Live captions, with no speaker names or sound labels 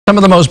Some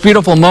of the most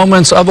beautiful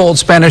moments of Old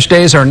Spanish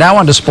Days are now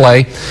on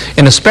display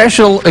in a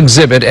special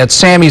exhibit at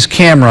Sammy's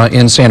Camera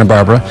in Santa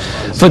Barbara.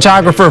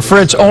 Photographer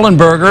Fritz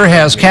Olenberger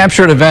has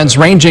captured events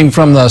ranging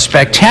from the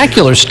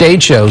spectacular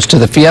stage shows to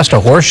the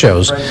Fiesta horse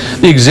shows.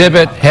 The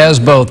exhibit has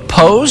both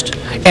posed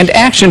and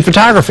action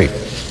photography.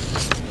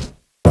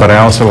 But I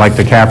also like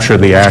to capture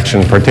the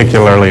action,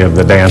 particularly of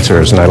the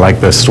dancers, and I like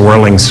the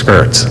swirling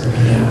skirts.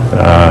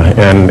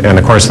 And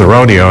of course the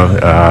rodeo,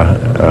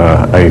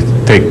 I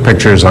take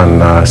pictures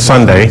on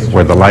Sunday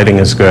where the lighting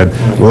is good.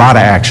 A lot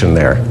of action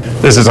there.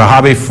 This is a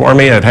hobby for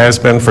me. It has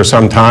been for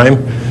some time.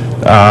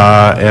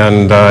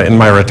 In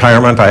my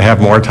retirement I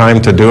have more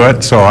time to do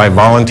it, so I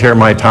volunteer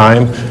my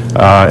time.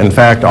 In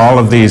fact, all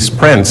of these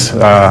prints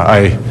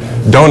I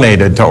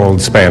donated to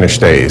Old Spanish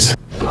Days.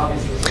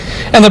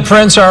 And the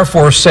prints are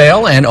for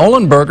sale, and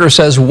Olenberger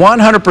says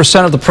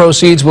 100% of the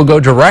proceeds will go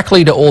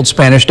directly to Old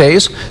Spanish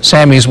Days.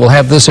 Sammy's will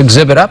have this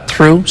exhibit up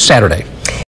through Saturday.